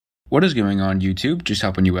What is going on, YouTube? Just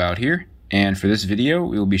helping you out here. And for this video,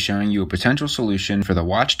 we will be showing you a potential solution for the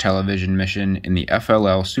Watch Television mission in the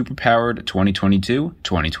FLL Superpowered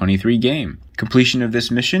 2022-2023 game. Completion of this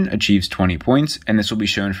mission achieves 20 points, and this will be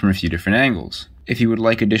shown from a few different angles. If you would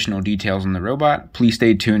like additional details on the robot, please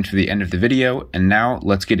stay tuned for the end of the video, and now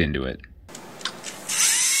let's get into it.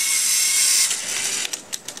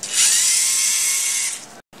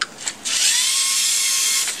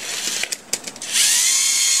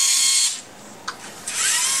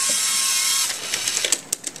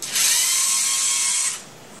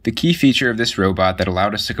 The key feature of this robot that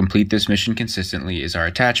allowed us to complete this mission consistently is our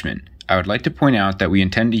attachment. I would like to point out that we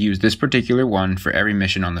intend to use this particular one for every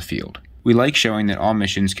mission on the field. We like showing that all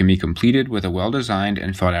missions can be completed with a well-designed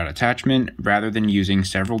and thought-out attachment, rather than using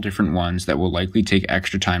several different ones that will likely take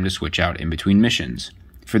extra time to switch out in between missions.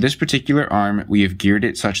 For this particular arm, we have geared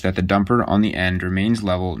it such that the dumper on the end remains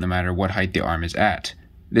level no matter what height the arm is at.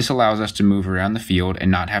 This allows us to move around the field and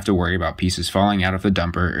not have to worry about pieces falling out of the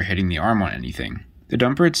dumper or hitting the arm on anything. The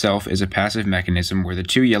dumper itself is a passive mechanism where the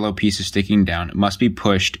two yellow pieces sticking down must be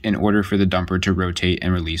pushed in order for the dumper to rotate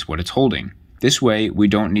and release what it's holding. This way, we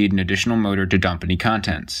don't need an additional motor to dump any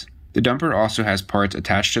contents. The dumper also has parts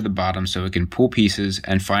attached to the bottom so it can pull pieces,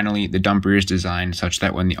 and finally, the dumper is designed such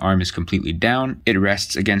that when the arm is completely down, it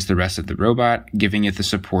rests against the rest of the robot, giving it the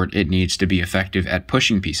support it needs to be effective at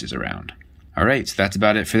pushing pieces around. Alright, so that's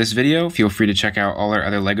about it for this video. Feel free to check out all our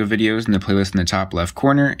other LEGO videos in the playlist in the top left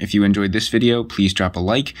corner. If you enjoyed this video, please drop a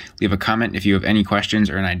like, leave a comment if you have any questions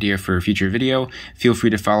or an idea for a future video. Feel free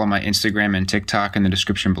to follow my Instagram and TikTok in the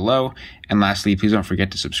description below. And lastly, please don't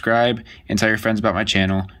forget to subscribe and tell your friends about my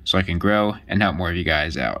channel so I can grow and help more of you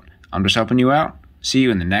guys out. I'm just helping you out. See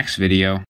you in the next video.